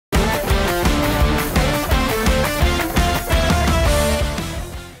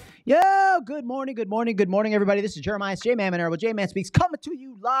Good morning, everybody. This is Jeremiah, JMan, JMan Speaks, coming to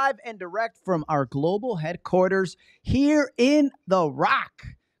you live and direct from our global headquarters here in The Rock.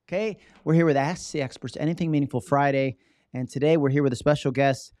 Okay, we're here with Ask the Experts, Anything Meaningful Friday, and today we're here with a special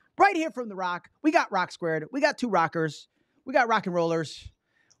guest right here from The Rock. We got Rock Squared, we got two rockers, we got rock and rollers.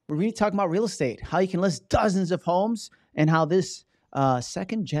 We're really talking about real estate, how you can list dozens of homes, and how this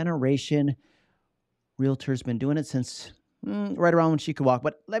second generation realtor's been doing it since right around when she could walk.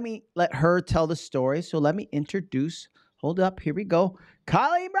 But let her tell the story. So let me introduce, hold up, here we go.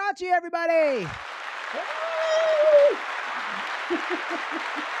 Colleen Bracci, everybody.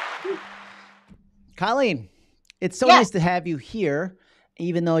 Colleen, it's so nice to have you here,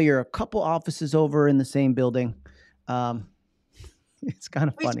 even though you're a couple offices over in the same building. It's kind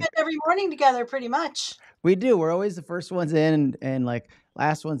of funny. We spend every morning together pretty much. We do. We're always the first ones in and like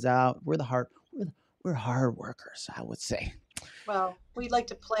last ones out. We're hard workers, I would say. Well, we like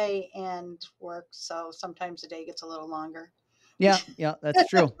to play and work, so sometimes the day gets a little longer. Yeah, that's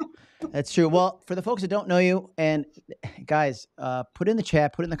true. That's true. Well, for the folks that don't know you, and guys, put in the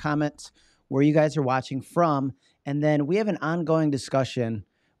chat, put in the comments where you guys are watching from, and then we have an ongoing discussion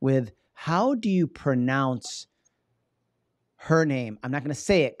with how do you pronounce her name? I'm not going to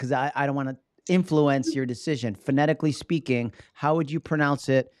say it because I don't want to influence your decision. Phonetically speaking, how would you pronounce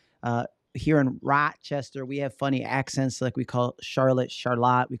it? Here in Rochester, we have funny accents, like we call Charlotte,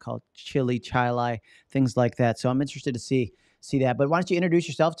 we call Chili, Chili, things like that. So I'm interested to see that. But why don't you introduce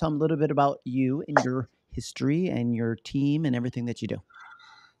yourself? Tell them a little bit about you and your history and your team and everything that you do.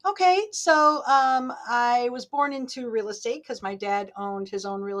 Okay, so I was born into real estate because my dad owned his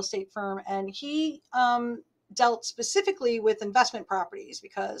own real estate firm, and he dealt specifically with investment properties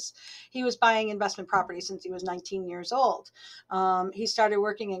because he was buying investment properties since he was 19 years old. He started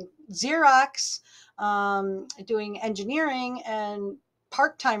working in Xerox, doing engineering and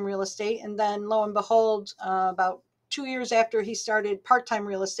part-time real estate. And then lo and behold, about 2 years after he started part-time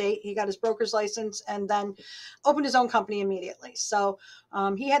real estate, he got his broker's license and then opened his own company immediately. So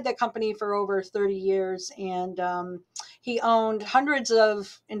he had that company for over 30 years, and he owned hundreds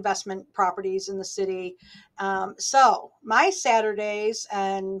of investment properties in the city. So my Saturdays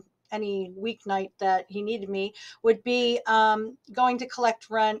and any weeknight that he needed me would be going to collect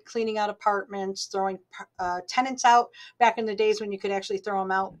rent, cleaning out apartments, throwing tenants out back in the days when you could actually throw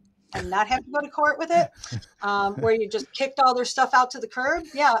them out and not have to go to court with it, where you just kicked all their stuff out to the curb.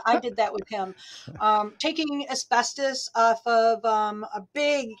 Yeah, I did that with him. Taking asbestos off of a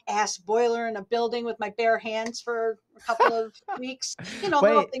big ass boiler in a building with my bare hands for a couple of weeks.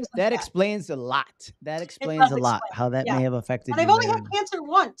 Little things like that. Explains a lot. That explains a lot how that may have affected you. And I've only had cancer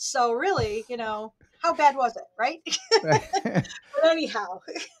once, so really, how bad was it, right? But anyhow,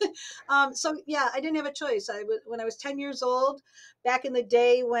 so yeah, I didn't have a choice. When I was 10 years old, back in the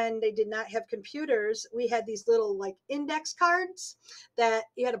day when they did not have computers, we had these little like index cards that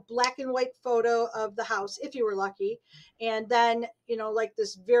you had a black and white photo of the house, if you were lucky. And then, like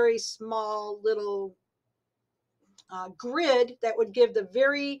this very small little grid that would give the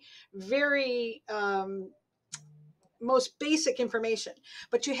very, very, most basic information,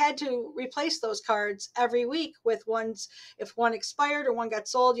 but you had to replace those cards every week with ones. If one expired or one got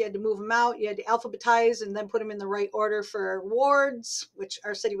sold, you had to move them out. You had to alphabetize and then put them in the right order for wards, which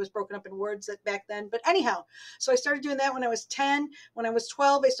our city was broken up in wards back then. But anyhow, so I started doing that when I was 10. When I was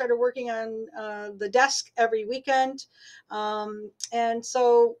 12, I started working on the desk every weekend. And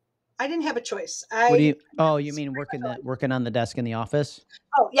so I didn't have a choice. You mean working on the desk in the office?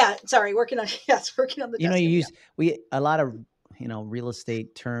 Oh yeah, sorry, working on the desk. A lot of real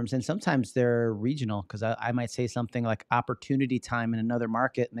estate terms, and sometimes they're regional because I might say something like opportunity time in another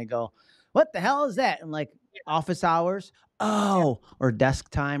market, and they go, "What the hell is that?" And like office hours, or desk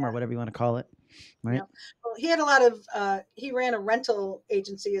time, or whatever you want to call it, right? Yeah. Well, he had a lot of. He ran a rental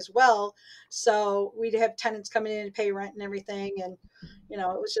agency as well, so we'd have tenants coming in to pay rent and everything, and it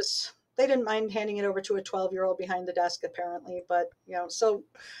was just. They didn't mind handing it over to a 12-year-old behind the desk, apparently. But, so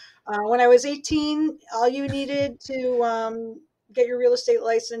when I was 18, all you needed to get your real estate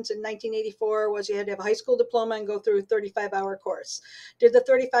license in 1984 was you had to have a high school diploma and go through a 35-hour course. Did the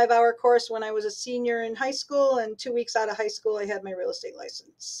 35-hour course when I was a senior in high school, and 2 weeks out of high school, I had my real estate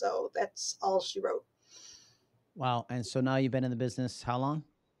license. So that's all she wrote. Wow. And so now you've been in the business how long?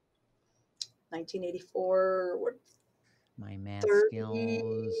 1984. My math skills,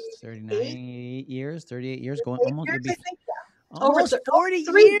 38 years, going almost, years, I think, almost 40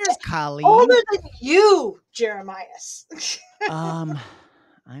 years, Colleen. Older than you, Jeremiah. I'm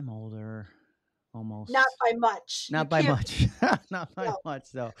older, almost. Not by much. Not by much. Not by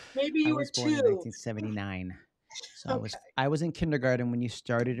much, though. Maybe you were 2. I was born in 1979. So Okay. I was in kindergarten when you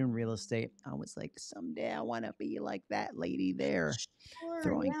started in real estate. I was like, someday I want to be like that lady there, Sure.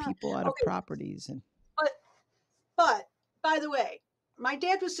 throwing Yeah. people out of Okay. properties. And But but by the way, my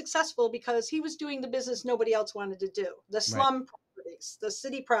dad was successful because he was doing the business nobody else wanted to do. The right, slum properties, the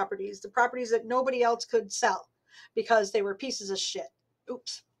city properties, the properties that nobody else could sell because they were pieces of shit.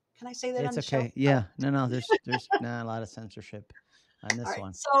 Oops. Can I say that on it's the show? okay. Yeah, no, there's not a lot of censorship on All this right.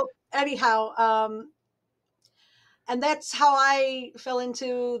 one. So anyhow, and that's how I fell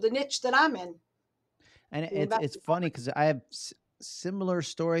into the niche that I'm in, And the it's investment funny property. because I have similar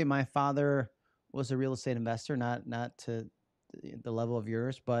story. My father was a real estate investor, not to the level of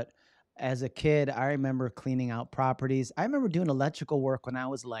yours, but as a kid, I remember cleaning out properties. I remember doing electrical work when I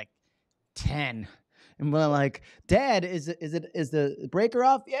was like 10. And we're like, Dad, is the breaker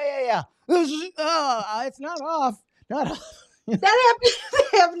off? Yeah. Oh, it's not off. Not off. That happened, that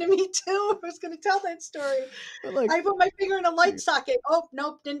happened to me too. I was going to tell that story. But like, I put my finger in a light socket. Oh,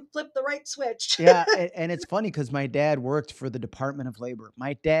 nope, didn't flip the right switch. yeah, and it's funny because my dad worked for the Department of Labor.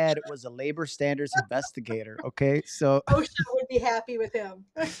 My dad was a labor standards investigator. Okay, so OSHA would be happy with him.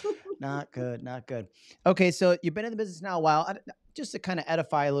 not good, not good. Okay, so you've been in the business now a while. Just to kind of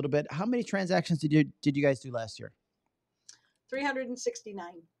edify a little bit, how many transactions did you guys do last year?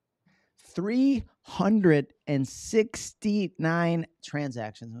 369. 369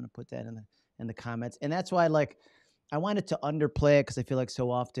 transactions. I'm gonna put that in the comments, and that's why like I wanted to underplay it because I feel like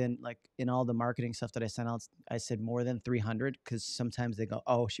so often, like in all the marketing stuff that I sent out, I said more than 300 because sometimes they go,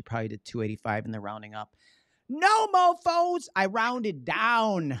 "Oh, she probably did 285," and they're rounding up. No, mofos, I rounded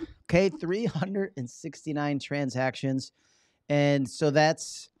down. Okay, 369 transactions, and so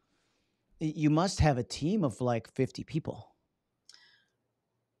that's you must have a team of like 50 people.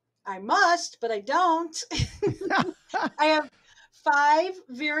 I must, but I don't. I have 5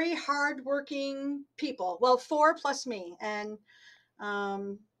 very hardworking people. Well, 4 plus me. And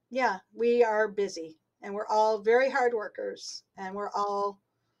yeah, we are busy and we're all very hard workers and we're all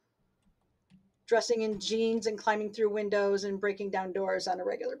dressing in jeans and climbing through windows and breaking down doors on a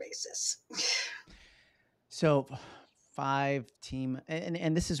regular basis. So 5 team,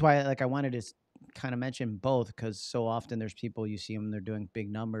 and this is why like I wanted to kind of mention both because so often there's people you see them they're doing big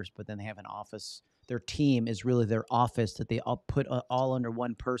numbers, but then they have an office. Their team is really their office that they all put all under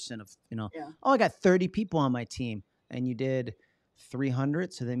one person. Yeah. Oh, I got 30 people on my team, and you did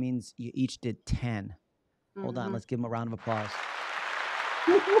 300, so that means you each did 10. Hold on, Mm-hmm. let's give them a round of applause.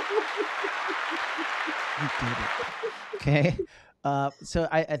 You did it. Okay. So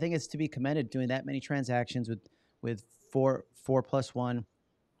I think it's to be commended doing that many transactions with four plus one.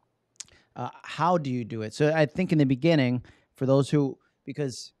 How do you do it? So I think in the beginning, for those who,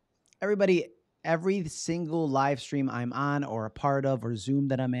 because everybody, every single live stream I'm on or a part of or Zoom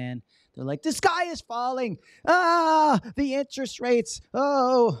that I'm in, they're like, the sky is falling. The interest rates.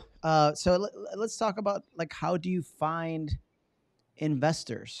 Oh, so let's talk about like, how do you find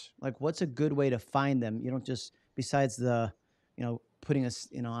investors? Like, what's a good way to find them? You don't just, besides the, putting us,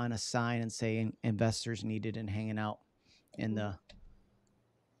 on a sign and saying investors needed and hanging out in the,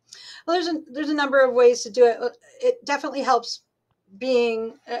 Well, there's a number of ways to do it. It definitely helps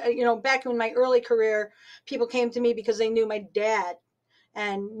being, back in my early career, people came to me because they knew my dad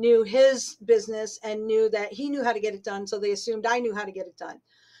and knew his business and knew that he knew how to get it done. So they assumed I knew how to get it done.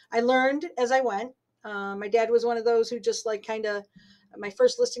 I learned as I went. My dad was one of those who just like kind of, my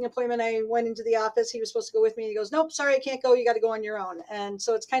first listing appointment, I went into the office. He was supposed to go with me. He goes, nope, sorry, I can't go. You got to go on your own. And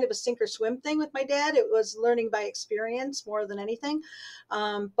so it's kind of a sink or swim thing with my dad. It was learning by experience more than anything.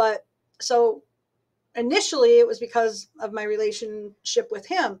 But so initially it was because of my relationship with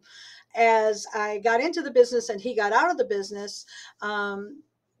him. As I got into the business and he got out of the business,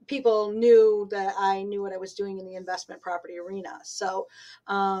 people knew that I knew what I was doing in the investment property arena. So,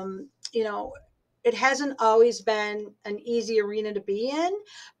 it hasn't always been an easy arena to be in,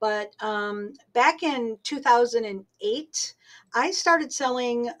 but back in 2008, I started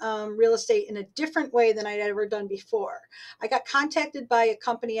selling real estate in a different way than I'd ever done before. I got contacted by a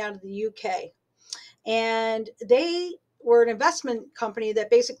company out of the UK, and they were an investment company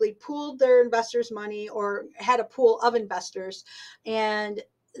that basically pooled their investors' money or had a pool of investors. And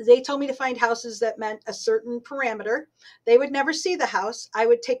they told me to find houses that meant a certain parameter. They would never see the house. I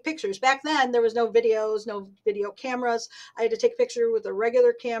would take pictures. Back then, there was no videos, no video cameras. I had to take a picture with a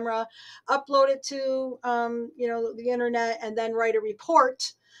regular camera, upload it to, the internet, and then write a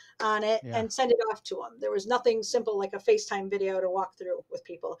report on it yeah. and send it off to them. There was nothing simple like a FaceTime video to walk through with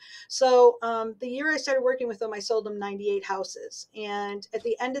people. So the year I started working with them, I sold them 98 houses. And at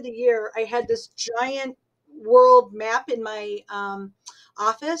the end of the year, I had this giant world map in my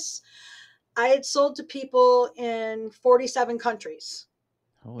office. I had sold to people in 47 countries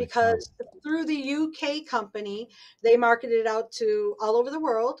Holy cow. because through the UK company, they marketed it out to all over the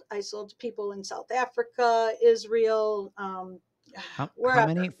world. I sold to people in South Africa, Israel, How wherever.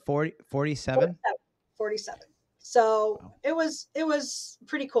 many? 40, 47? 47. 47. So Wow. it was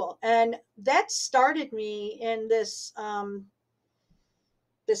pretty cool. And that started me in this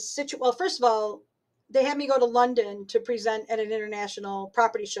situation. Well, first of all, they had me go to London to present at an international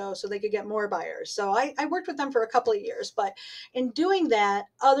property show so they could get more buyers. So I worked with them for a couple of years, but in doing that,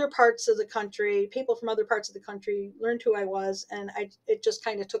 other parts of the country, people from other parts of the country learned who I was, and it just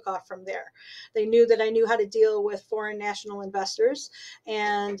kind of took off from there. They knew that I knew how to deal with foreign national investors,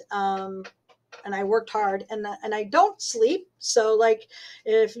 and I worked hard, and I don't sleep. So like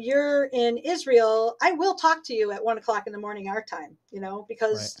if you're in Israel, I will talk to you at 1 o'clock in the morning our time, Right.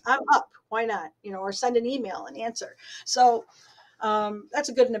 because I'm up. Why not? Or send an email and answer. So that's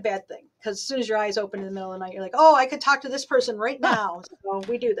a good and a bad thing, because as soon as your eyes open in the middle of the night, you're like, oh, I could talk to this person right now. So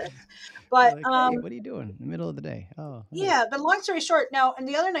we do this. You're But like, hey, what are you doing in the middle of the day? Oh, hey. yeah, but long story short, now, and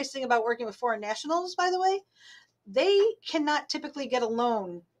the other nice thing about working with foreign nationals, by the way, they cannot typically get a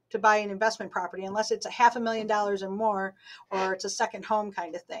loan to buy an investment property unless it's a $500,000 or more, or it's a second home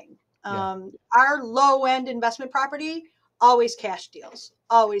kind of thing. Yeah. Our low end investment property, always cash deals,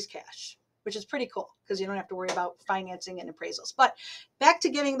 always cash, which is pretty cool because you don't have to worry about financing and appraisals. But back to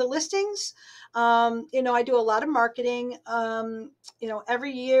getting the listings, I do a lot of marketing.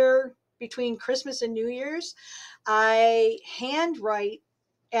 Every year between Christmas and New Year's, I handwrite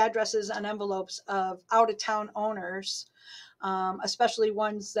addresses on envelopes of out of town owners, especially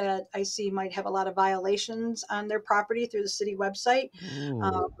ones that I see might have a lot of violations on their property through the city website. Ooh.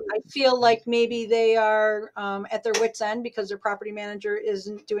 I feel like maybe they are at their wits' end because their property manager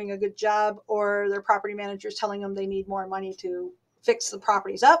isn't doing a good job, or their property manager is telling them they need more money to fix the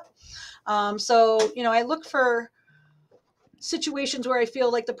properties up. So, I look for situations where I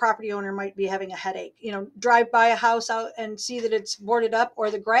feel like the property owner might be having a headache. Drive by a house out and see that it's boarded up, or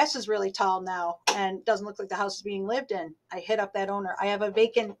the grass is really tall now and doesn't look like the house is being lived in. I hit up that owner. I have a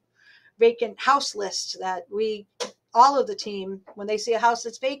vacant house list that all of the team, when they see a house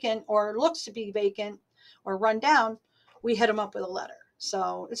that's vacant or looks to be vacant or run down, we hit them up with a letter.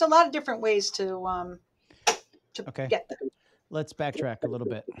 So it's a lot of different ways to Okay. get there. Let's backtrack a little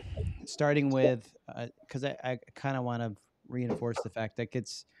bit. Starting with, because I kind of want to reinforce the fact that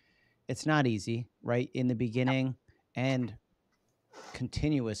it's not easy, right? In the beginning and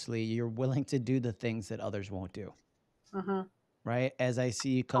continuously, you're willing to do the things that others won't do, Mm-hmm. right? As I see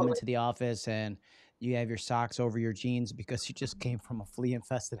you come into the office and you have your socks over your jeans because you just came from a flea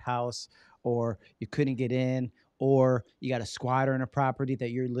infested house, or you couldn't get in, or you got a squatter in a property that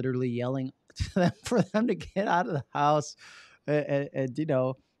you're literally yelling to them for them to get out of the house, and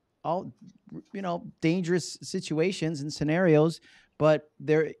all dangerous situations and scenarios. But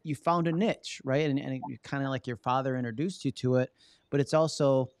there, you found a niche, right? And kind of like your father introduced you to it, but it's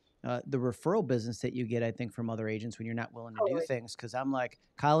also the referral business that you get, I think, from other agents when you're not willing to do Totally. things. Because I'm like,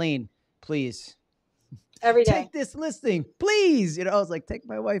 Colleen, please Every day. take this listing, please. I was like, take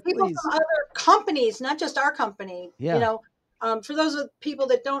my wife, People please. from other companies, not just our company. Yeah, For those of people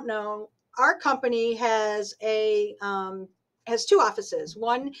that don't know, our company has two offices.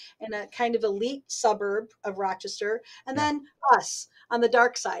 One in a kind of elite suburb of Rochester, and yeah, then us on the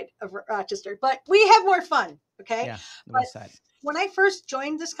dark side of Rochester. But we have more fun. Okay, yeah. The but West Side. when I first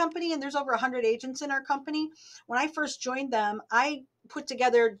joined this company, and there's over 100 agents in our company, when I first joined them, I put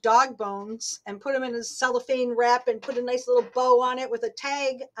together dog bones and put them in a cellophane wrap and put a nice little bow on it with a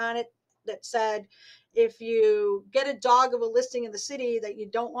tag on it that said, if you get a dog of a listing in the city that you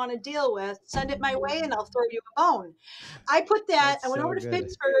don't want to deal with, send it my way and I'll throw you a bone. I put that, That's I went over so to good.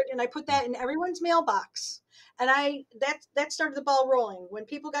 Pittsburgh and I put that in everyone's mailbox. And that started the ball rolling. When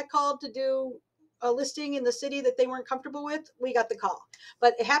people got called to do a listing in the city that they weren't comfortable with, we got the call.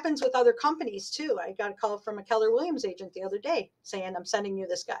 But it happens with other companies too. I got a call from a Keller Williams agent the other day saying, I'm sending you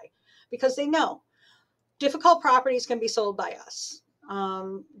this guy, because they know difficult properties can be sold by us.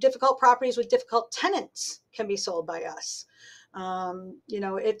 Difficult properties with difficult tenants can be sold by us.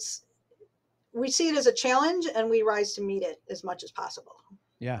 It's we see it as a challenge and we rise to meet it as much as possible.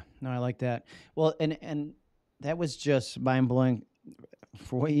 Yeah, no, I like that. Well, and that was just mind blowing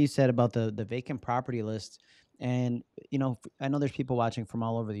for what you said about the vacant property list. And I know there's people watching from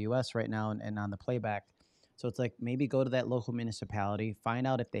all over the U.S. right now, and on the playback. So it's like, maybe go to that local municipality, find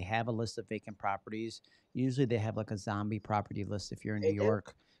out if they have a list of vacant properties. Usually they have like a zombie property list if you're in New They do.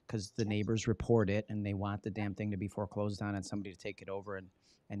 York, because the neighbors report it and they want the damn thing to be foreclosed on and somebody to take it over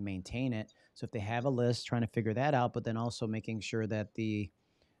and maintain it. So if they have a list, trying to figure that out, but then also making sure that the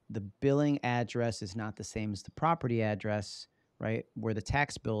the billing address is not the same as the property address, right? Where the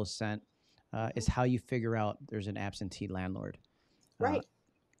tax bill is sent, is how you figure out there's an absentee landlord. Uh, Right.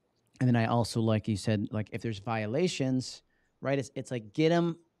 and then I also, like you said, like if there's violations, right? It's like get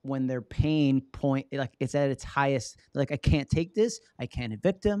them when their pain point, like it's at its highest. Like I can't take this. I can't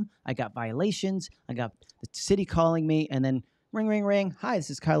evict them. I got violations. I got the city calling me, and then ring, ring, ring. Hi, this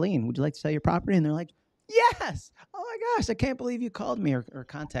is Colleen. Would you like to sell your property? And they're like, yes. Oh my gosh, I can't believe you called me or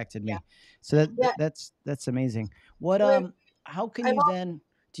contacted Yeah. me. So Yeah. that's amazing. What We're, how can I've you al- then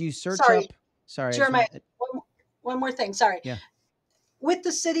do you search sorry, up? Sorry, I just Jeremiah. want to. One more thing. Sorry. Yeah. With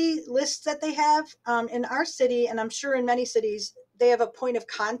the city lists that they have in our city, and I'm sure in many cities, they have a point of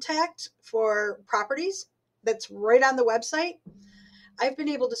contact for properties that's right on the website. I've been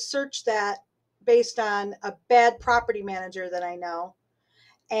able to search that based on a bad property manager that I know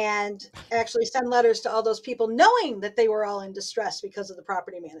and actually send letters to all those people knowing that they were all in distress because of the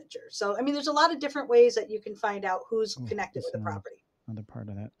property manager. So, I mean, there's a lot of different ways that you can find out who's Oh, connected this is with the property. another part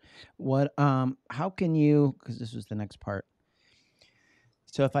of that. What how can you, because this was the next part.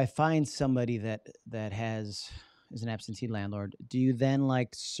 So if I find somebody that has is an absentee landlord, do you then like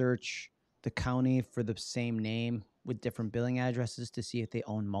search the county for the same name with different billing addresses to see if they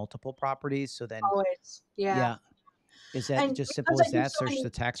own multiple properties? So then Always. Yeah. yeah, is that And just simple because I as do that? so Search many, the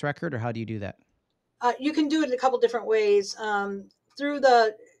tax record, or how do you do that? you can do it in a couple different ways. Through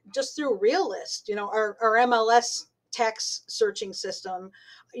the just through Realist, our MLS tax searching system,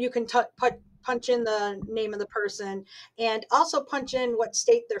 you can punch in the name of the person and also punch in what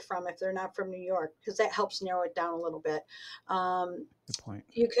state they're from if they're not from New York, because that helps narrow it down a little bit. Um, Good point.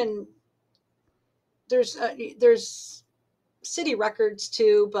 you can there's city records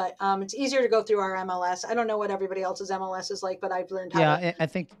too, but it's easier to go through our MLS. I don't know what everybody else's MLS is like, but I've learned how Yeah, to. I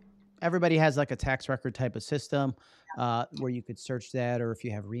think everybody has like a tax record type of system where you could search that, or if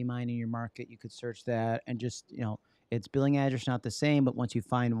you have Remine in your market, you could search that, and just its billing address not the same, but once you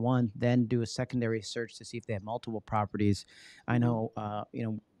find one, then do a secondary search to see if they have multiple properties. I Mhm.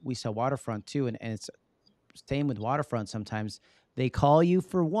 know, we sell waterfront too, and it's same with waterfront. Sometimes they call you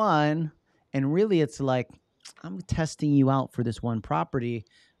for one, and really it's like I'm testing you out for this one property,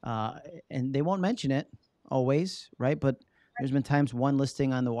 uh, and they won't mention it always, right? But there's been times one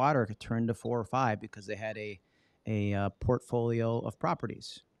listing on the water could turn to 4 or 5 because they had a portfolio of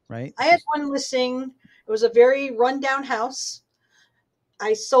properties, right? I It's had just one listing. It was a very rundown house.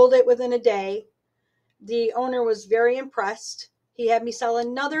 I sold it within a day. The owner was very impressed. He had me sell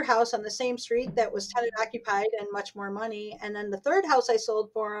another house on the same street that was tenant occupied and much more money. And then the third house I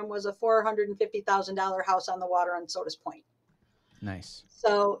sold for him was a $450,000 house on the water on Sodas Point. nice.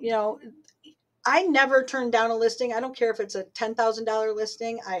 So, I never turn down a listing. I don't care if it's a $10,000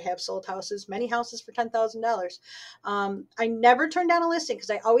 listing. I have sold houses, many houses for $10,000. I never turn down a listing because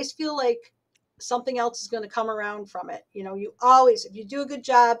I always feel like something else is going to come around from it. You always, if you do a good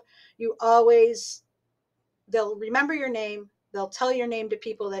job, you always, they'll remember your name. They'll tell your name to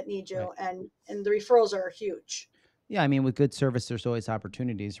people that need Right. you, and the referrals are huge. Yeah, I mean, with good service, there's always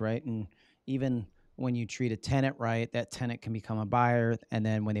opportunities, right? And even when you treat a tenant right, that tenant can become a buyer, and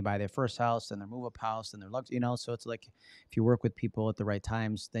then when they buy their first house, then their move-up house, and their so it's like if you work with people at the right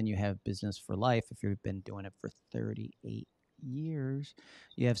times, then you have business for life. If you've been doing it for 38 years,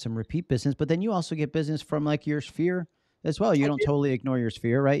 you have some repeat business, but then you also get business from like your sphere as well. You I don't do. totally ignore your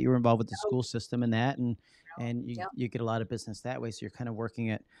sphere, right? You were involved with the Oh, school system and that, and you yeah. you get a lot of business that way. So you're kind of working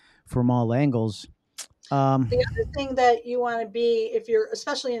it from all angles. Um, The other thing that you want to be, if you're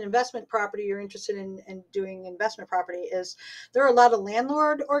especially in investment property, you're interested in doing investment property, is there are a lot of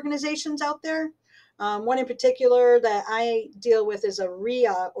landlord organizations out there. One in particular that I deal with is a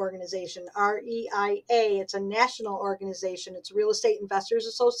REIA organization, REIA. It's a national organization. It's Real Estate Investors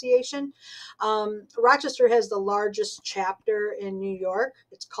Association. Rochester has the largest chapter in New York.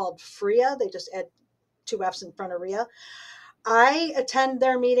 It's called FREIA. They just add two F's in front of REIA. I attend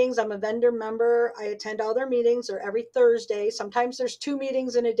their meetings. I'm a vendor member. I attend all their meetings. They're every Thursday. Sometimes there's two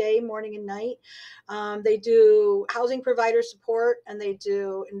meetings in a day, morning and night. They do housing provider support, and they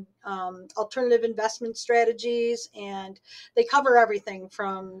do alternative investment strategies, and they cover everything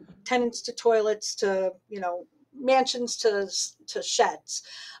from tenants to toilets to mansions to sheds.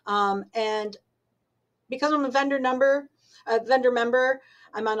 And because I'm a vendor member,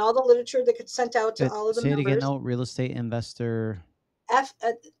 I'm on all the literature that gets sent out to all of the Say it again. members. No, real estate investor.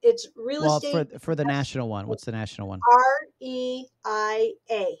 It's real Well, estate for the national one, what's the national one? REIA,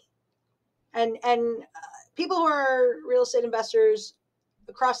 and people who are real estate investors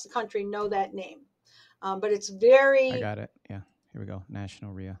across the country know that name. But it's I very got it. Yeah, here we go.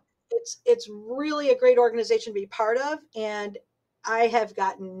 National RIA. it's really a great organization to be part of, and I have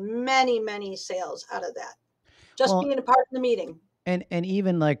gotten many, many sales out of that. Just Well, being a part of the meeting. and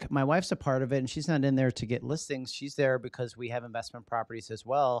even like my wife's a part of it, and she's not in there to get listings. She's there because we have investment properties as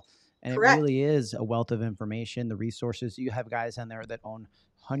well. And it Correct. really is a wealth of information, the resources. You have guys on there that own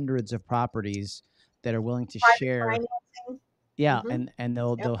hundreds of properties that are willing to Private share. financing. Yeah, Hmm. and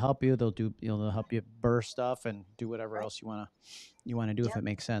they'll Yep. they'll help you. They'll do, they'll help you burst stuff and do whatever Right. else you wanna do if Yeah. it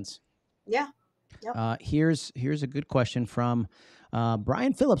makes sense. Yeah. Yep. Here's a good question from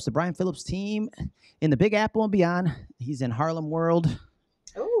Brian Phillips, the Brian Phillips team in the Big Apple and beyond. He's in Harlem World.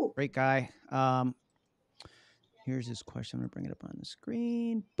 Oh, Great guy. Here's his question. I'm gonna bring it up on the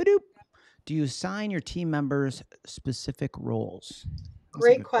screen. Badoop. Do you assign your team members specific roles? That's a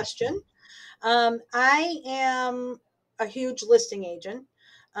great good question. question. I am a huge listing agent.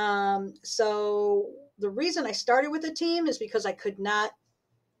 So the reason I started with a team is because I could not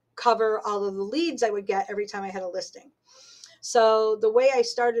cover all of the leads I would get every time I had a listing. So the way I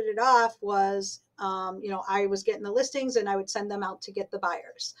started it off was, I was getting the listings and I would send them out to get the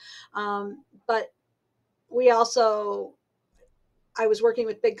buyers. But we also, I was working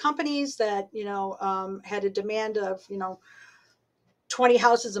with big companies that, had a demand of, 20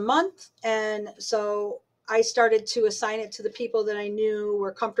 houses a month. And so I started to assign it to the people that I knew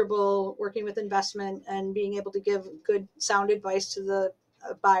were comfortable working with investment and being able to give good sound advice to the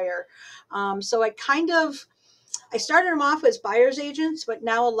buyer. So I started them off as buyer's agents, but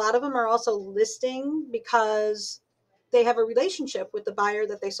now a lot of them are also listing because they have a relationship with the buyer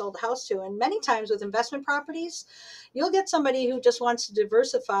that they sold the house to. And many times with investment properties, you'll get somebody who just wants to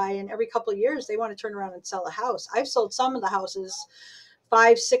diversify, and every couple of years they want to turn around and sell a house. I've sold some of the houses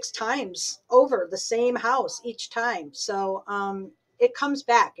 5, 6 times over the same house each time. So it comes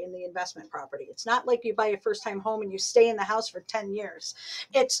back in the investment property. It's not like you buy a first time home and you stay in the house for 10 years.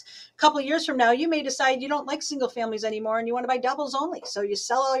 It's a couple of years from now, you may decide you don't like single families anymore and you want to buy doubles only. So you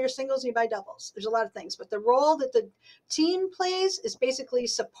sell all your singles and you buy doubles. There's a lot of things, but the role that the team plays is basically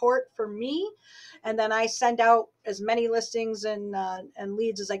support for me. And then I send out as many listings and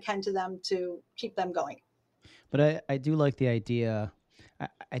leads as I can to them to keep them going. But I do like the idea.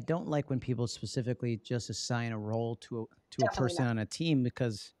 I don't like when people specifically just assign a role to a Definitely person not. on a team,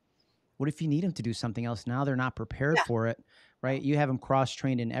 because what if you need them to do something else? Now they're not prepared Yeah. for it, right? You have them cross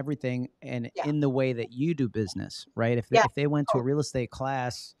trained in everything and Yeah. in the way that you do business, right? Yeah. If they went to a Oh, real estate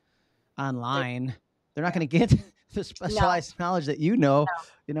class they, online, they're not yeah. going to get the No, specialized knowledge that with no.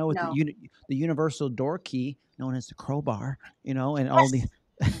 the universal door key known as the crowbar, and all the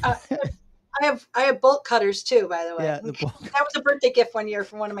Yes. Uh, I have bolt cutters too, by the way. yeah, the book. That was a birthday gift one year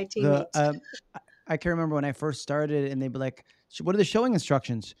from one of my The teammates. I can remember when I first started, and they'd be like, "What are the showing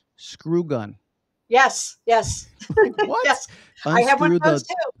instructions?" Screw gun. Yes, yes, Like, what? yes. I have one Unscrew of those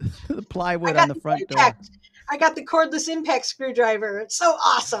too. the I plywood on got the the front door. impact. I got the cordless impact screwdriver. It's so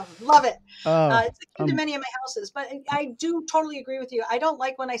awesome. Love it. Oh, It's the key to um, many of my houses. But I do totally agree with you. I don't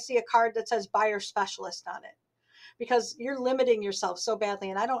like when I see a card that says buyer specialist on it, because you're limiting yourself so badly.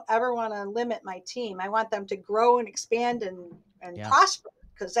 And I don't ever want to limit my team. I want them to grow and expand and yeah. prosper,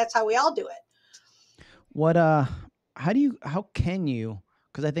 because that's how we all do it. What how can you,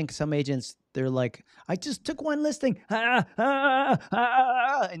 because I think some agents, they're like, I just took one listing, and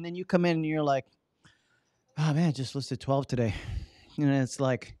then you come in and you're like, oh man, I just listed 12 today. And it's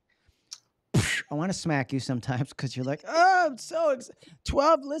like, I want to smack you sometimes because you're like, oh,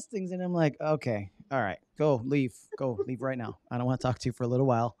 12 listings. And I'm like, okay, all right, go leave right now. I don't want to talk to you for a little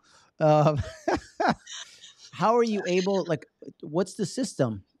while. Um, how are you able, like, what's the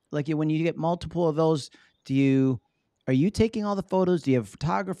system? Like when you get multiple of those, are you taking all the photos? Do you have a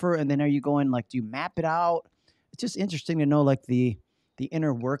photographer? And then are you going, like, do you map it out? It's just interesting to know, like, the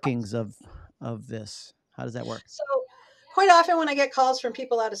inner workings of this. How does that work? So quite often when I get calls from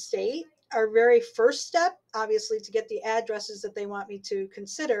people out of state, our very first step, obviously, to get the addresses that they want me to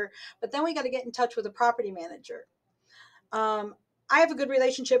consider, but then we got to get in touch with a property manager. Um, I have a good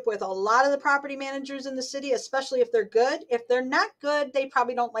relationship with a lot of the property managers in the city, especially if they're good. If they're not good, they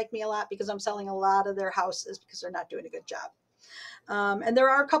probably don't like me a lot because I'm selling a lot of their houses because they're not doing a good job. And there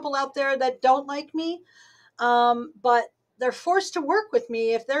are a couple out there that don't like me, but they're forced to work with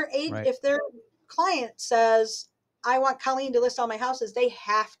me. Right. If their client says, I want Colleen to list all my houses, they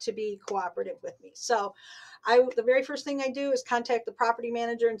have to be cooperative with me. So the very first thing I do is contact the property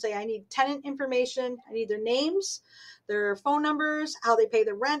manager and say, I need tenant information. I need their names, their phone numbers, how they pay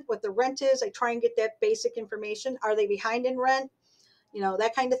the rent, what the rent is. I try and get that basic information. Are they behind in rent?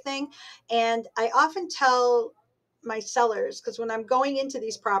 That kind of thing. And I often tell my sellers, because when I'm going into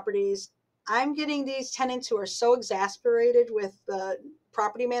these properties, I'm getting these tenants who are so exasperated with the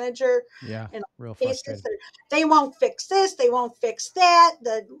property manager Yeah. in Real cases. frustrated. They won't fix this, they won't fix that.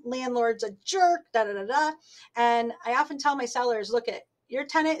 The landlord's a jerk, da da da da. And I often tell my sellers, look at your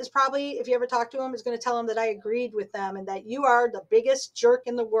tenant is probably, if you ever talk to him, is going to tell him that I agreed with them and that you are the biggest jerk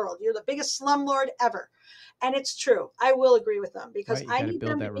in the world. You're the biggest slumlord ever. And it's true. I will agree with them because Right. You I got to need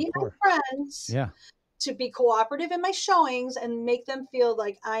build them to that be rapport. my friends, Yeah. to be cooperative in my showings and make them feel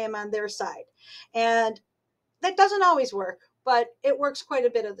like I am on their side. And that doesn't always work, but it works quite a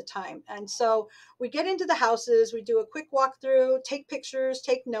bit of the time. And so we get into the houses, we do a quick walkthrough, take pictures,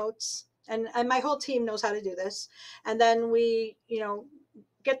 take notes, and my whole team knows how to do this. And then we,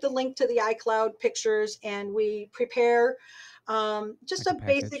 get the link to the iCloud pictures and we prepare just Like a a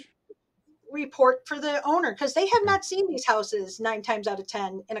basic package. report for the owner because they have Okay. not seen these houses 9 times out of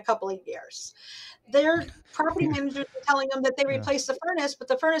 10 in a couple of years. Their property managers are telling them that they Yeah. replaced the furnace, but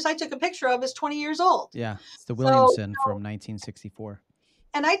the furnace I took a picture of is 20 years old. Yeah. It's the So, Williamson from 1964.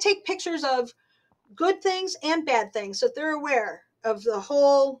 and I take pictures of good things and bad things so they're aware of the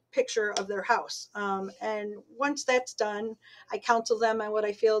whole picture of their house. And once that's done, I counsel them on what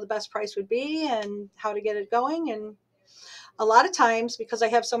I feel the best price would be and how to get it going. And a lot of times, because I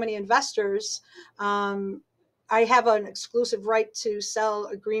have so many investors, I have an exclusive right to sell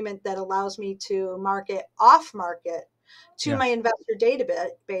agreement that allows me to market off market to Yeah. my investor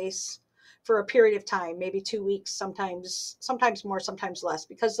database for a period of time, maybe 2 weeks, sometimes more, sometimes less,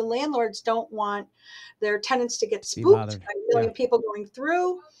 because the landlords don't want their tenants to get Be spooked bothered. by a Yeah. million people going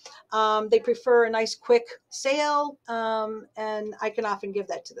through. They prefer a nice quick sale, and I can often give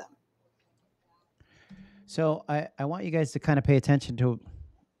that to them. So I want you guys to kind of pay attention to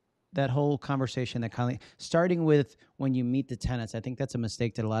that whole conversation that Colleen, starting with when you meet the tenants. I think that's a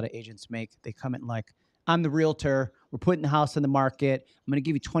mistake that a lot of agents make. They come in like, I'm the realtor. We're putting the house on the market. I'm going to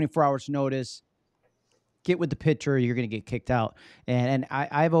give you 24 hours notice. Get with the picture. You're going to get kicked out. And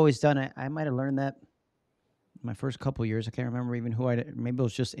I've always done it. I might have learned that my first couple of years. I can't remember even who maybe it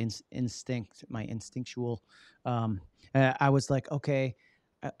was just instinct, my instinctual. I was like, okay,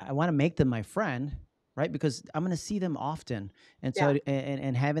 I want to make them my friend, right? Because I'm going to see them often. And so, Yeah.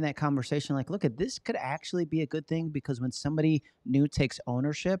 and having that conversation, like, look, at this could actually be a good thing because when somebody new takes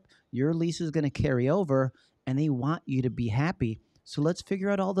ownership, your lease is going to carry over and they want you to be happy. So let's figure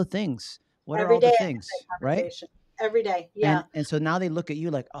out all the things. What are Every all day the I have things, that right? conversation. Every day. Yeah, And so now they look at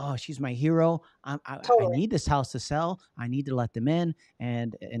you like, oh, she's my hero. I totally. need this house to sell. I need to let them in,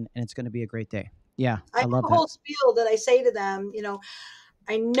 and it's going to be a great day. Yeah, I I have love a that. whole spiel that I say to them,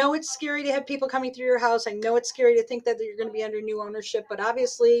 I know it's scary to have people coming through your house. I know it's scary to think that you're going to be under new ownership, but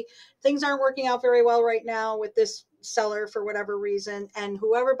obviously things aren't working out very well right now with this seller for whatever reason. And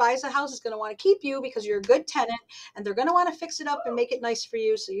whoever buys the house is going to want to keep you because you're a good tenant and they're going to want to fix it up and make it nice for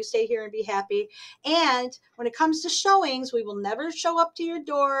you. So you stay here and be happy. And when it comes to showings, we will never show up to your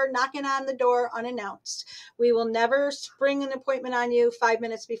door, knocking on the door unannounced. We will never spring an appointment on you 5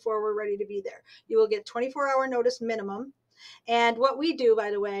 minutes before we're ready to be there. You will get 24-hour notice minimum. And what we do, by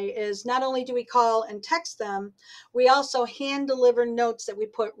the way, is not only do we call and text them, we also hand deliver notes that we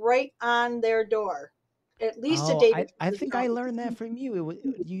put right on their door, at least a Oh, day I before the think I learned that showing. from you.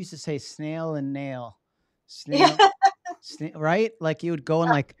 You used to say snail and nail, Yeah, snail, right? Like you would go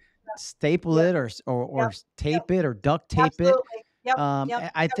and like staple yep, it yep, or yep, tape it or duct tape it. absolutely. Yep,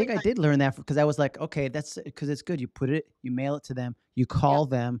 yep, I every think I time. did learn that because I was like, okay, that's because it's good. You put it, you mail it to them, you Yep. call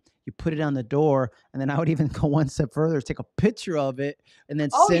them, you put it on the door, and then I would even go one step further, take a picture of it, and then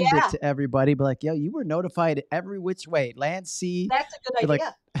Oh, send it yeah, to everybody. Be like, yo, you were notified every which way, land, sea. that's a good Be like,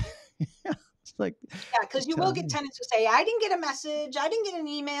 idea. it's like, Yeah, because you will telling get you. tenants who say, I didn't get a message, I didn't get an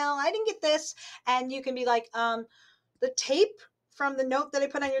email, I didn't get this. And you can be like, the tape from the note that I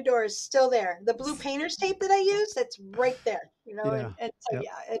put on your door is still there. The blue painter's tape that I use, that's right there, Yeah. and so Yep.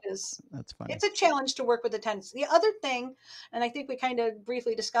 yeah, it is. That's funny. It's a challenge to work with the tenants. The other thing, and I think we kind of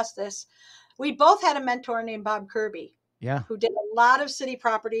briefly discussed this, we both had a mentor named Bob Kirby Yeah. who did a lot of city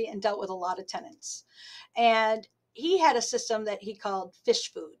property and dealt with a lot of tenants. And he had a system that he called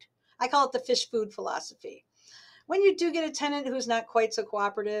fish food. I call it the fish food philosophy. When you do get a tenant who's not quite so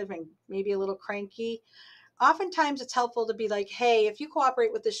cooperative and maybe a little cranky, oftentimes it's helpful to be like, hey, if you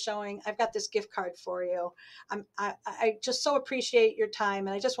cooperate with this showing, I've got this gift card for you. I just so appreciate your time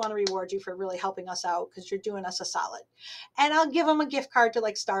and I just want to reward you for really helping us out because you're doing us a solid. And I'll give them a gift card to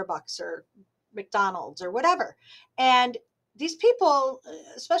like Starbucks or McDonald's or whatever. And these people,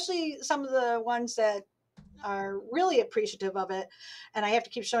 especially some of the ones that are really appreciative of it and I have to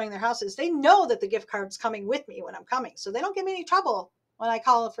keep showing their houses, they know that the gift card's coming with me when I'm coming. So they don't give me any trouble when I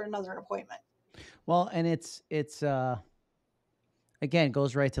call for another appointment. Well, and it's again, it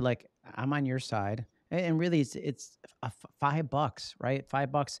goes right to like, I'm on your side. And really, it's $5, right?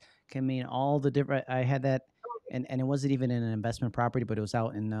 $5 can mean all the different. I had that, and it wasn't even in an investment property, but it was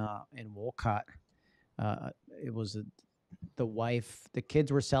out in Wolcott. It was the wife, the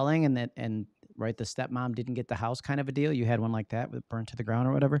kids were selling, and right, the stepmom didn't get the house, kind of a deal. You had one like that with burned to the ground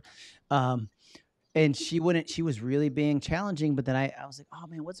or whatever. Um, and she wouldn't. She was really being challenging. But then I was like, oh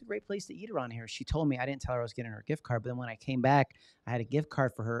man, what's a great place to eat around here? She told me. I didn't tell her I was getting her a gift card. But then when I came back, I had a gift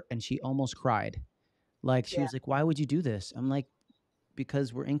card for her, and she almost cried. Like she Yeah, was like, "Why would you do this?" I'm like,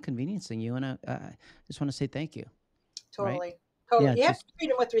 "Because we're inconveniencing you, and I just want to say thank you." Right? totally. Totally. Yeah. You have to Just treat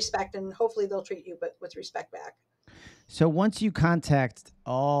them with respect, and hopefully they'll treat you but with respect back. so once you contact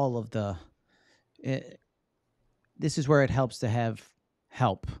all of eh, this is where it helps to have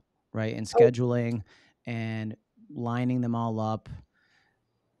help, right? And Oh, scheduling and lining them all up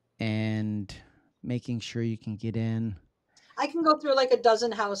and making sure you can get in. I can go through like a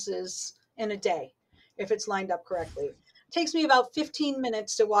dozen houses in a day if it's lined up correctly. It takes me about 15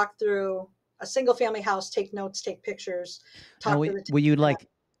 minutes to walk through a single family house, take notes, take pictures, Now, talk to the will you tenant. like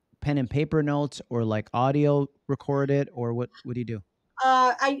pen and paper notes or like audio record it, or what do you do?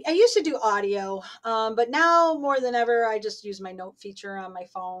 I used to do audio, but now more than ever, I just use my note feature on my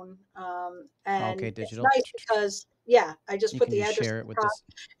phone. Okay, And it's digital. nice because, yeah, I just You put can the just address share at it the with top. this.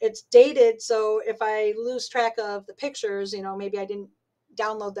 It's dated, so if I lose track of the pictures, maybe I didn't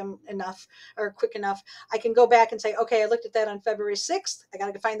download them enough or quick enough, I can go back and say, okay, I looked at that on February 6th. I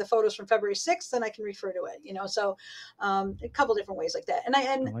got to find the photos from February 6th, and I can refer to it. So a couple different ways like that. And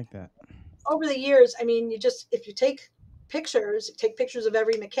I like that. over the years, I mean, if you take pictures of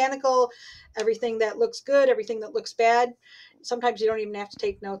every mechanical, everything that looks good, everything that looks bad. Sometimes you don't even have to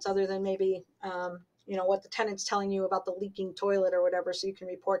take notes other than maybe, what the tenant's telling you about the leaking toilet or whatever. So you can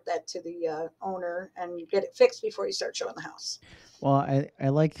report that to the owner and get it fixed before you start showing the house. Well, I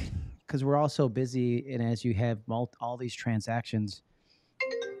like because we're all so busy, and as you have all these transactions,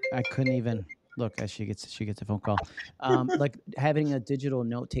 I couldn't even look as she gets a phone call. Like having a digital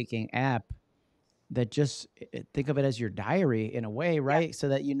note taking app that just think of it as your diary in a way, Yeah. right? So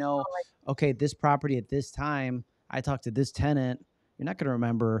that okay, this property at this time, I talked to this tenant. You're not going to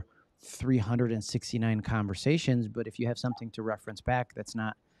remember 369 conversations, but if you have something to reference back, that's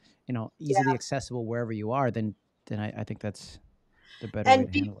not, easily Yeah. accessible wherever you are, then I think that's the better way And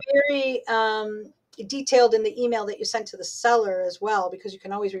to be handle it. very detailed in the email that you sent to the seller as well, because you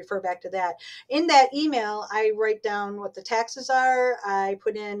can always refer back to that. In that email, I write down what the taxes are. I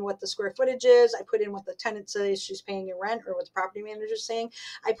put in what the square footage is. I put in what the tenant says she's paying in rent or what the property manager is saying.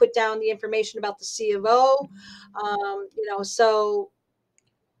 I put down the information about the C of O. So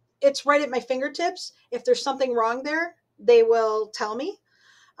it's right at my fingertips. If there's something wrong there, they will tell me,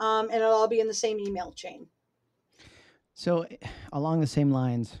 and it'll all be in the same email chain. So, along the same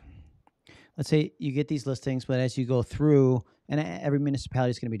lines, let's say you get these listings, but as you go through, and every municipality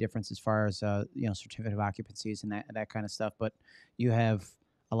is going to be different as far as certificate of occupancies and that kind of stuff. But you have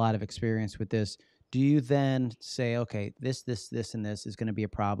a lot of experience with this. Do you then say, okay, this, and this is going to be a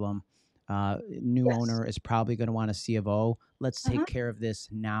problem? New Yes. owner is probably going to want a C of O. Let's Mm-hmm. take care of this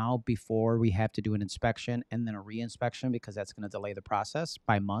now before we have to do an inspection and then a re-inspection, because that's going to delay the process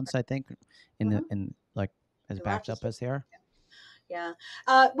by months. I think Mm-hmm. in like as In backed up Rochester. as they are. Yeah.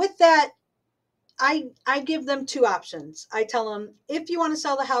 With that, I give them two options. I tell them, if you want to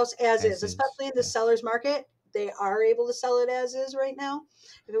sell the house as is, As is, especially in the yeah. seller's market, they are able to sell it as is right now.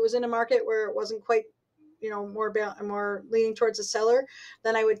 If it was in a market where it wasn't quite, more leaning towards the seller,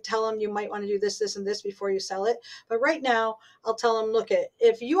 then I would tell them you might want to do this, this, and this before you sell it. But right now, I'll tell them, look,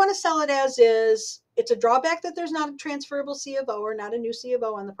 if you want to sell it as is, it's a drawback that there's not a transferable C of O or not a new C of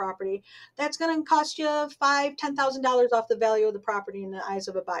O on the property. That's going to cost you $5,000-$10,000 off the value of the property in the eyes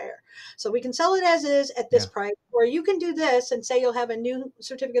of a buyer. So we can sell it as is at this Yeah. price, or you can do this and say you'll have a new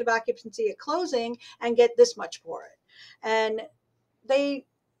certificate of occupancy at closing and get this much for it. And they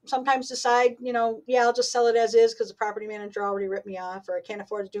sometimes decide, yeah, I'll just sell it as is because the property manager already ripped me off, or I can't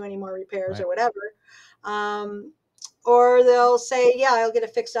afford to do any more repairs Right. or whatever. Um, or they'll say, yeah, I'll get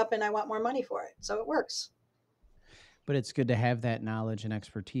it fixed up and I want more money for it. So it works. But it's good to have that knowledge and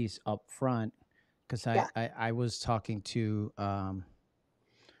expertise up front, because Yeah. I was talking to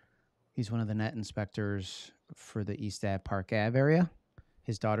he's one of the net inspectors for the East Ave Park Ave area.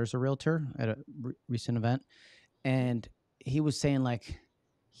 His daughter's a realtor at a recent event, and he was saying like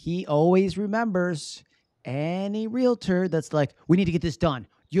he always remembers any realtor that's like, we need to get this done.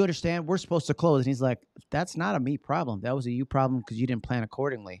 You understand? We're supposed to close. And he's like, that's not a me problem. That was a you problem because you didn't plan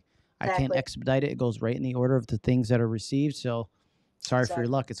accordingly. I can't Exactly. expedite it. It goes right in the order of the things that are received. So sorry for your Exactly.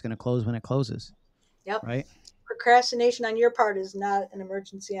 luck. It's going to close when it closes. Yep. Right. Procrastination on your part is not an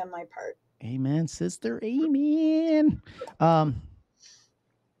emergency on my part. Amen, sister. Amen. Um,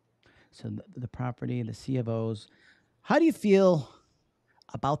 so the property, the C of O's. How do you feel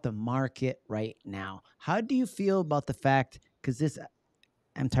about the market right now? How do you feel about the fact? Because this,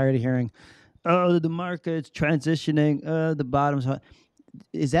 I'm tired of hearing. Oh, the market's transitioning. The bottom's hot.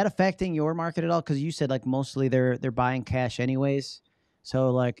 Is that affecting your market at all? Because you said like mostly they're buying cash anyways.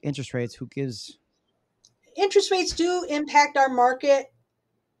 So like interest rates, who gives? Interest rates do impact our market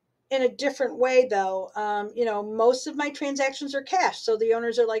in a different way, though. Most of my transactions are cash, so the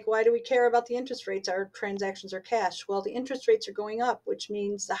owners are like, why do we care about the interest rates? Our transactions are cash. Well, the interest rates are going up, which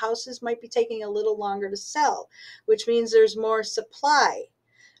means the houses might be taking a little longer to sell, which means there's more supply,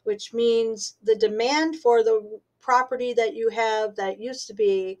 which means the demand for the property that you have that used to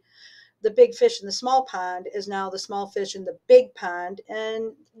be the big fish in the small pond is now the small fish in the big pond,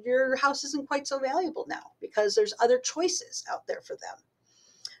 and your house isn't quite so valuable now because there's other choices out there for them.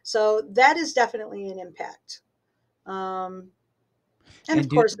 So that is definitely an impact. Um, and And of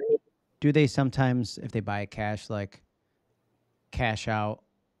course, do they sometimes, if they buy cash, like cash out,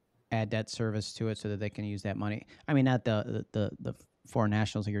 add debt service to it so that they can use that money? I mean, not the foreign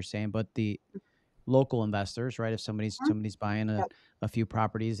nationals like you're saying, but the local investors, right? If somebody's buying yeah. a few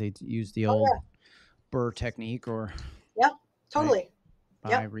properties, they use the Oh old yeah, Burr technique, or yep, right, totally, buy,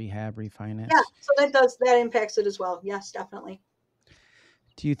 yep, rehab, yeah. refinance. So that impacts it as well. Yes, definitely.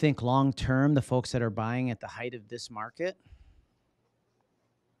 Do you think long term the folks that are buying at the height of this market?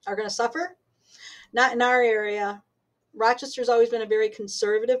 Are going to suffer? Not in our area. Rochester's always been a very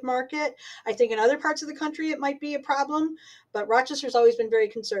conservative market. I think in other parts of the country it might be a problem, but Rochester's always been very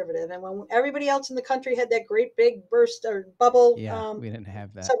conservative. And when everybody else in the country had that great big burst or bubble Yeah, we didn't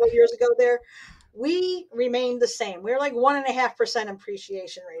have that. several years ago there, we remained the same. We were like 1.5%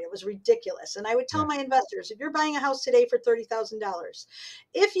 appreciation rate. It was ridiculous. And I would tell Yeah, my investors, if you're buying a house today for $30,000,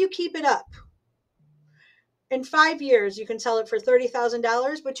 if you keep it up, in 5 years you can sell it for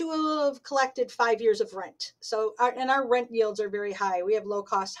 $30,000, but you will have collected 5 years of rent. So our rent yields are very high. We have low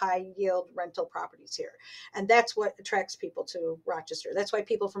cost, high yield rental properties here, and that's what attracts people to Rochester. That's why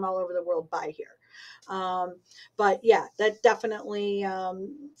people from all over the world buy here. But yeah, that definitely.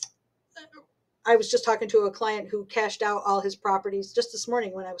 I was just talking to a client who cashed out all his properties just this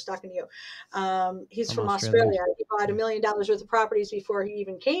morning when I was talking to you. He's from from Australia. Australia. He bought $1 million worth of properties before he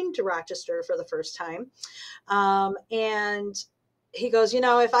even came to Rochester for the first time. And he goes,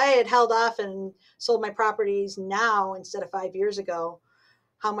 if I had held off and sold my properties now instead of 5 years ago,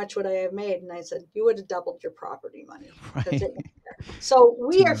 how much would I have made? And I said, you would have doubled your property money because Right, it. So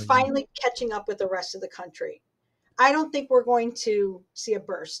we two are million. finally catching up with the rest of the country. I don't think we're going to see a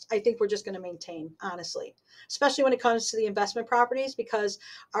burst. I think we're just going to maintain, honestly, especially when it comes to the investment properties, because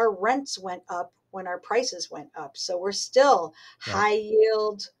our rents went up when our prices went up. So we're still Right. high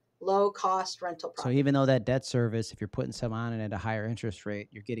yield, low cost rental So property. even though that debt service, if you're putting some on it at a higher interest rate,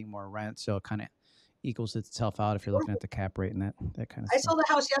 you're getting more rent. So it kind of equals itself out if you're looking at the cap rate and that kind of I stuff. sold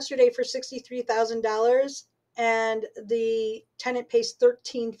a house yesterday for $63,000, and the tenant pays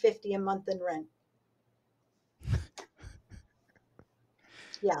 $13.50 a month in rent.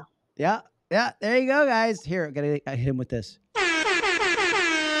 Yeah. Yeah, yeah. There you go, guys. Here, I hit him with this.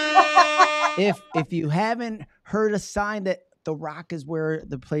 If you haven't heard a sign that The Rock is where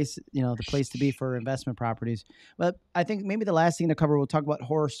the place, the place to be for investment properties. But I think maybe the last thing to cover, we'll talk about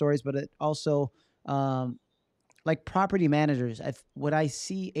horror stories, but it also like property managers. What I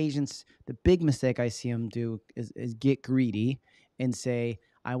see agents, the big mistake I see them do is get greedy and say,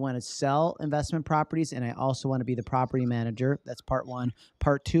 I want to sell investment properties and I also want to be the property manager. That's part one.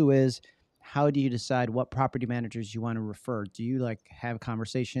 Part two is, how do you decide what property managers you want to refer? Do you like have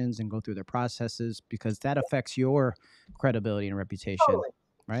conversations and go through their processes? Because that affects your credibility and reputation, Totally.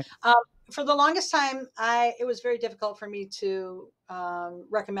 right? Um, for the longest time, it was very difficult for me to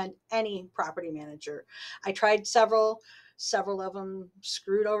recommend any property manager. I tried several of them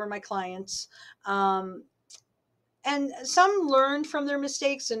screwed over my clients. And some learned from their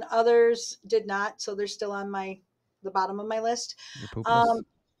mistakes and others did not, so they're still on the bottom of my list. Your poop list. um,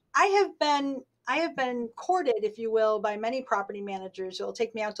 I have been courted, if you will, by many property managers who will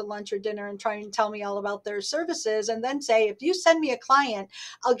take me out to lunch or dinner and try and tell me all about their services, and then say, if you send me a client,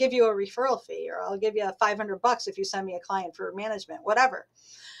 I'll give you a referral fee, or I'll give you $500 if you send me a client for management, whatever.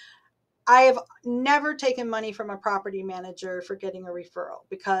 I have never taken money from a property manager for getting a referral,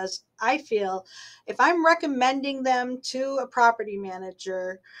 because I feel if I'm recommending them to a property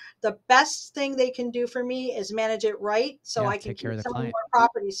manager, the best thing they can do for me is manage it right so Yeah, I can take care keep of the selling client. more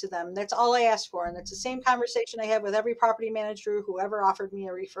properties to them. That's all I ask for. And it's the same conversation I had with every property manager who ever offered me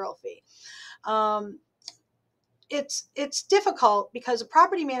a referral fee. Um, it's difficult because a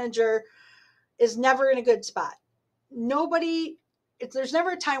property manager is never in a good spot. There's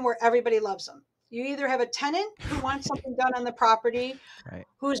never a time where everybody loves them. You either have a tenant who wants something done on the property, Right.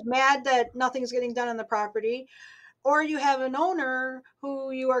 who's mad that nothing's getting done on the property, or you have an owner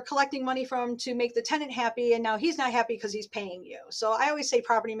who you are collecting money from to make the tenant happy, and now he's not happy because he's paying you. So I always say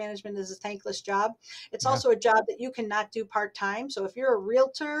property management is a thankless job. It's Yeah. also a job that you cannot do part-time. So if you're a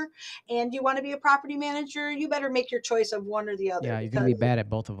realtor and you want to be a property manager, you better make your choice of one or the other, Yeah. You're going to because be bad at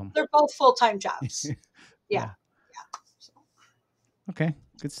both of them. they're both full-time jobs. Yeah. Yeah. So Okay.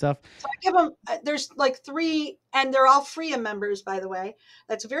 Good stuff. I give them, there's like 3, and they're all FRIA members, by the way.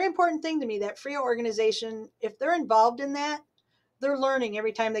 That's a very important thing to me, that FRIA organization. If they're involved in that, they're learning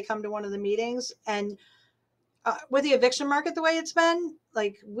every time they come to one of the meetings. And with the eviction market the way it's been,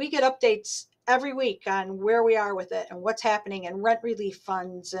 like, we get updates every week on where we are with it and what's happening, and rent relief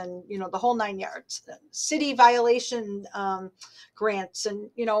funds, and the whole 9 yards, city violation grants, and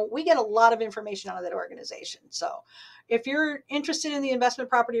we get a lot of information out of that organization. So if you're interested in the investment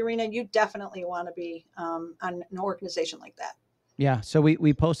property arena, you definitely want to be on an organization like that. Yeah. So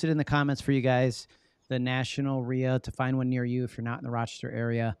we posted in the comments for you guys the national REIA to find one near you if you're not in the Rochester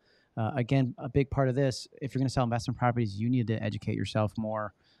area. Again, a big part of this, if you're going to sell investment properties, you need to educate yourself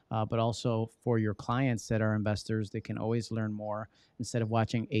more. But also for your clients that are investors, they can always learn more instead of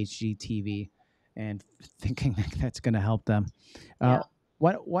watching HGTV and thinking that's going to help them. Yeah.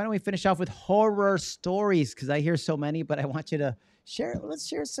 Why don't we finish off with horror stories? Because I hear so many, but I want you to share. Let's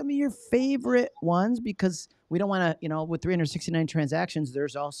share some of your favorite ones, because we don't want to, with 369 transactions,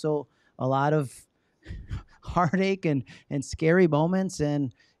 there's also a lot of heartache and scary moments.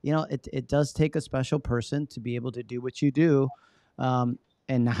 And, it does take a special person to be able to do what you do, and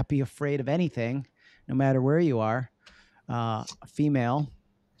not be afraid of anything, no matter where you are. Female,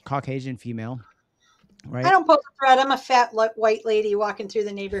 Caucasian female, right? I don't pose a threat. I'm a fat white lady walking through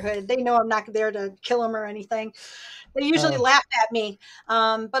the neighborhood. They know I'm not there to kill them or anything. They usually laugh at me.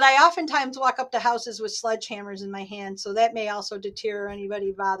 But I oftentimes walk up to houses with sledgehammers in my hand. So that may also deter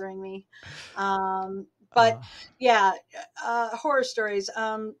anybody bothering me. But yeah, horror stories.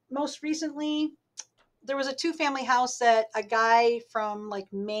 Most recently, there was a 2-family house that a guy from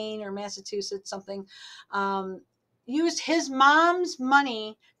like Maine or Massachusetts, something, used his mom's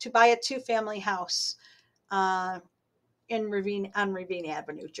money to buy a 2-family house on Ravine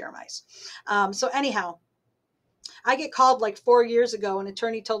Avenue, Jeremiah's. So anyhow, I get called like 4 years ago. An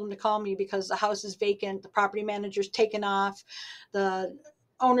attorney told him to call me because the house is vacant. The property manager's taken off. The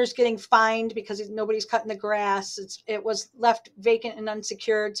owner's getting fined because nobody's cutting the grass. It was left vacant and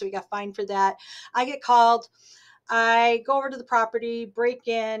unsecured, so he got fined for that. I get called. I go over to the property, break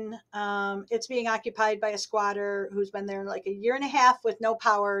in. It's being occupied by a squatter who's been there like a year and a half with no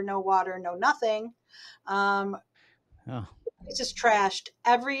power, no water, no nothing. It's just trashed.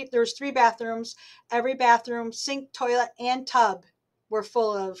 There's 3 bathrooms. Every bathroom, sink, toilet, and tub were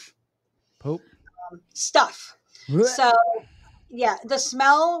full of Poop stuff. So yeah, the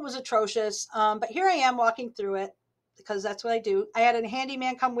smell was atrocious. But here I am walking through it because that's what I do. I had a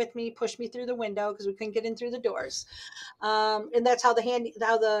handyman come with me, push me through the window because we couldn't get in through the doors. And that's how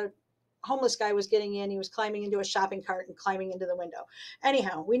the homeless guy was getting in. He was climbing into a shopping cart and climbing into the window.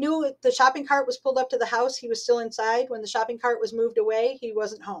 Anyhow, we knew the shopping cart was pulled up to the house. He was still inside. When the shopping cart was moved away, he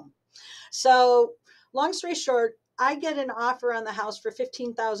wasn't home. So long story short, I get an offer on the house for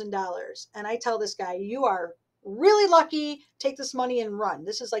 $15,000. And I tell this guy, you are really lucky. Take this money and run.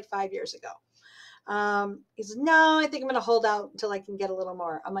 This is like 5 years ago. He says, no, I think I'm going to hold out until I can get a little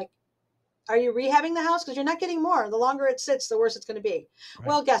more. I'm like, are you rehabbing the house? Because you're not getting more. The longer it sits, the worse it's going to be. Right.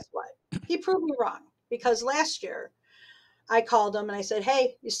 Well, guess what? He proved me wrong, because last year I called him and I said,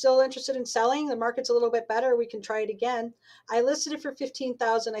 hey, you still interested in selling? The market's a little bit better. We can try it again. I listed it for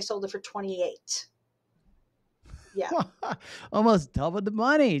 $15,000. I sold it for $28,000. Yeah. Almost doubled the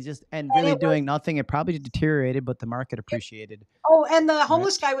money, and really doing nothing. It probably deteriorated, but the market appreciated. Oh, and the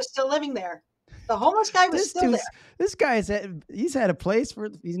homeless guy was still living there. The homeless guy was still there. This guy's he's had a place where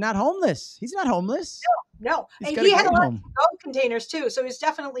he's not homeless. He's not homeless. No. And he had a lot of gold containers too. So he's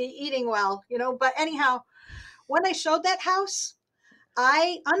definitely eating well, But anyhow, when I showed that house,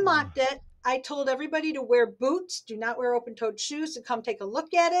 I unlocked it. I told everybody to wear boots, do not wear open-toed shoes, to come take a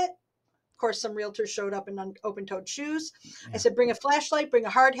look at it. Of course, some realtors showed up in open-toed shoes. Yeah. I said, bring a flashlight, bring a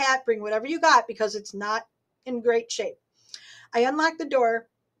hard hat, bring whatever you got, because it's not in great shape. I unlocked the door.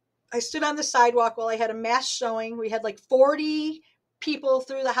 I stood on the sidewalk while I had a mass showing. We had like 40 people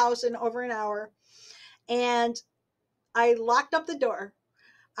through the house in over an hour. And I locked up the door.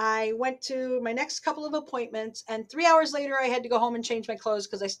 I went to my next couple of appointments, and 3 hours later, I had to go home and change my clothes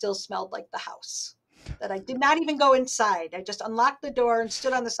because I still smelled like the house. that I did not even go inside. I just unlocked the door and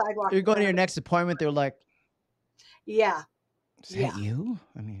stood on the sidewalk. You're in going to front your of next appointment. They're like, Yeah. "Is that Yeah. you?"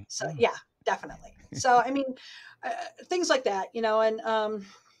 I mean, So oh. yeah, definitely. So I mean, things like that, and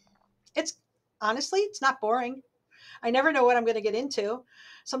it's honestly, it's not boring. I never know what I'm going to get into.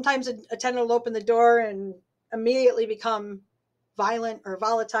 Sometimes a tenant will open the door and immediately become violent or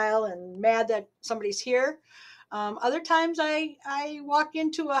volatile and mad that somebody's here. Other times I walk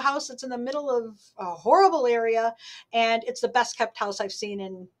into a house that's in the middle of a horrible area and it's the best kept house I've seen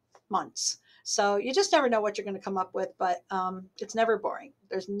in months. So you just never know what you're going to come up with, but it's never boring.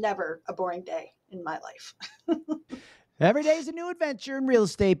 There's never a boring day in my life. Every day is a new adventure in real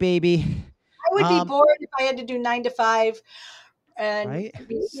estate, baby. I would be bored if I had to do 9 to 5, and Right?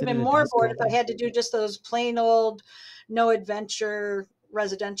 be Sit even at a more desk bored all if I day. had to do just those plain old, no adventure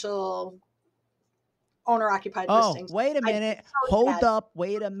residential owner occupied Oh, listings. wait a I'd be minute. so Hold sad. up.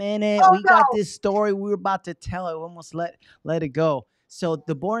 Wait a minute. Oh We got no. this story we were about to tell. I almost let it go. So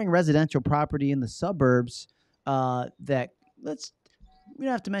the boring residential property in the suburbs, that let's we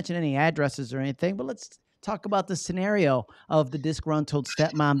don't have to mention any addresses or anything, but let's talk about the scenario of the disgruntled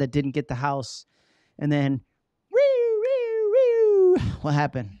stepmom that didn't get the house, and then, what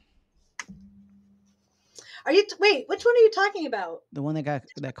happened? Wait, which one are you talking about? The one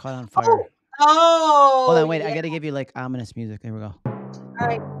that caught on fire. Hold Oh on, wait. I yeah. got to give you like ominous music. There we go. All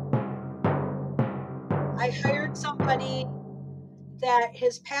right. I hired somebody that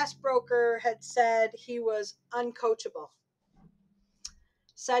his past broker had said he was uncoachable.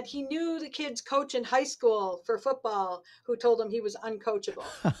 Said he knew the kid's coach in high school for football who told him he was uncoachable.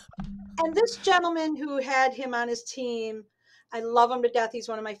 And this gentleman who had him on his team, I love him to death. He's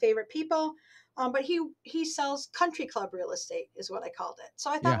one of my favorite people. But he sells country club real estate, is what I called it. So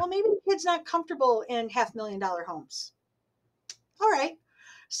I thought, Yeah. well, maybe the kid's not comfortable in $500,000 homes. All right.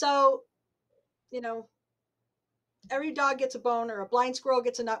 So, you know, every dog gets a bone or a blind squirrel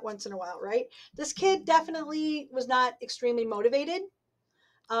gets a nut once in a while, right? This kid definitely was not extremely motivated.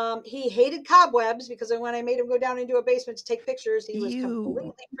 He hated cobwebs because when I made him go down into a basement to take pictures, he was Ew.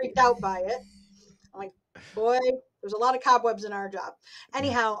 completely freaked out by it. I'm like, boy, there's a lot of cobwebs in our job. Yeah.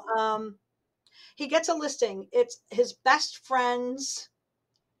 Anyhow, he gets a listing. It's his best friend's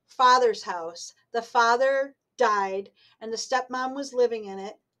father's house. The father died, and the stepmom was living in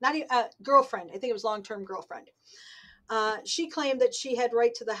it. Not even girlfriend. I think it was long-term girlfriend. She claimed that she had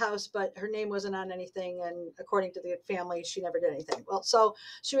right to the house, but her name wasn't on anything. And according to the family, she never did anything. Well, so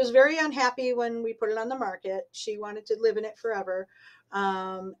she was very unhappy when we put it on the market. She wanted to live in it forever.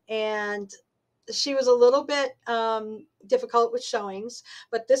 And she was a little bit difficult with showings,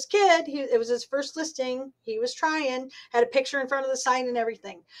 but this kid, it was his first listing. He was trying, had a picture in front of the sign and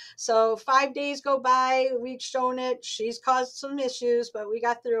everything. So 5 days go by, we've shown it. She's caused some issues, but we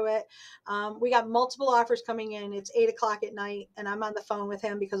got through it. We got multiple offers coming in. It's 8 o'clock at night, and I'm on the phone with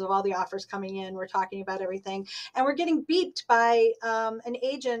him because of all the offers coming in. We're talking about everything, and we're getting beeped by an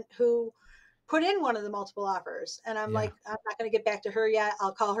agent who put in one of the multiple offers. And I'm like, I'm not going to get back to her yet.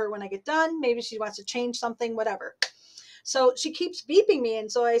 I'll call her when I get done. Maybe she wants to change something, whatever. So she keeps beeping me. And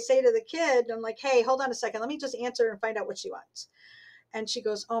so I say to the kid, I'm like, hey, hold on a second. Let me just answer and find out what she wants. And she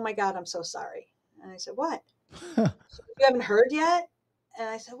goes, oh my God, I'm so sorry. And I said, what? You haven't heard yet? And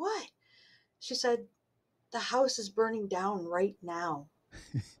I said, what? She said, the house is burning down right now.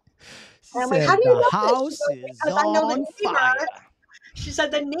 She And I'm like, how said do you the know this? She house goes, is because I know the on fire. neighbor. She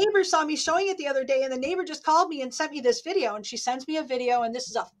said the neighbor saw me showing it the other day, and the neighbor just called me and sent me this video. And she sends me a video, and this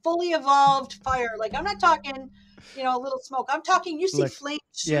is a fully evolved fire. Like, I'm not talking, a little smoke. I'm talking, you see Like, flames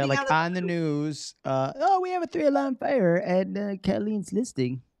yeah, shooting like out of on the news. Oh, we have a 3 alarm fire at Colleen's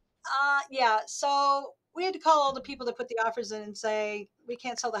listing. yeah. So we had to call all the people that put the offers in and say, we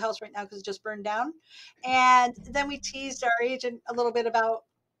can't sell the house right now because it just burned down. And then we teased our agent a little bit about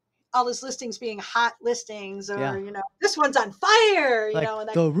all his listings being hot listings, or Yeah. this one's on fire, and Like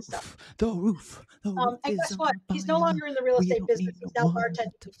that kind of stuff. the roof And is guess what? on He's no fire. longer in the real We estate don't business. need no He's now water.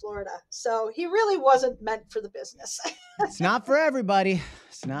 bartending in Florida. So he really wasn't meant for the business. It's not for everybody.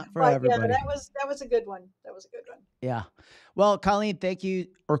 It's not for But yeah, everybody. that was a good one. That was a good one. Yeah. Well, Colleen, thank you,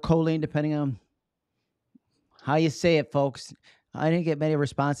 or Colleen, depending on how you say it, folks. I didn't get many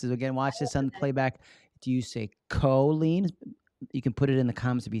responses. Again, watch this on the playback. Do you say Colleen? You can put it in the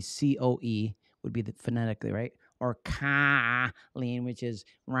comments. It'd be COE, would be the phonetically, right? Or Colleen, which is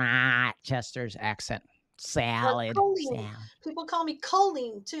Rochester's accent. Or Salad. Colleen. People call me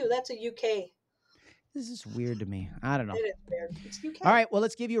Colleen too. That's a UK. This is weird to me. I don't know. It is weird. It's UK. All right. Well,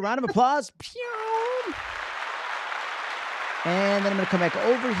 let's give you a round of applause. Pew! And then I'm going to come back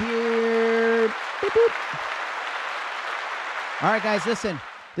over here. Boop, boop. All right, guys, listen.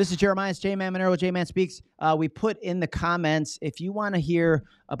 This is Jeremiah's JMan Monero, JMan Speaks. We put in the comments, if you want to hear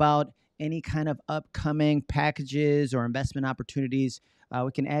about any kind of upcoming packages or investment opportunities,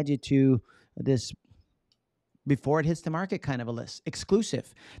 we can add you to this before it hits the market kind of a list.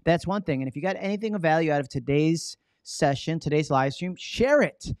 Exclusive. That's one thing. And if you got anything of value out of today's session, today's live stream, share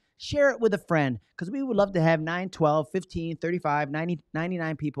it. Share it with a friend, because we would love to have 9, 12, 15, 35, 90,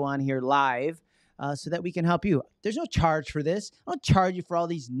 99 people on here live. So that we can help you. There's no charge for this. I don't charge you for all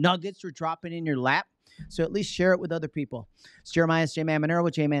these nuggets we're dropping in your lap. So at least share it with other people. It's Jeremiah's JMan Monero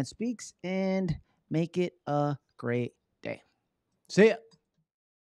with JMan Speaks, and make it a great day. See ya.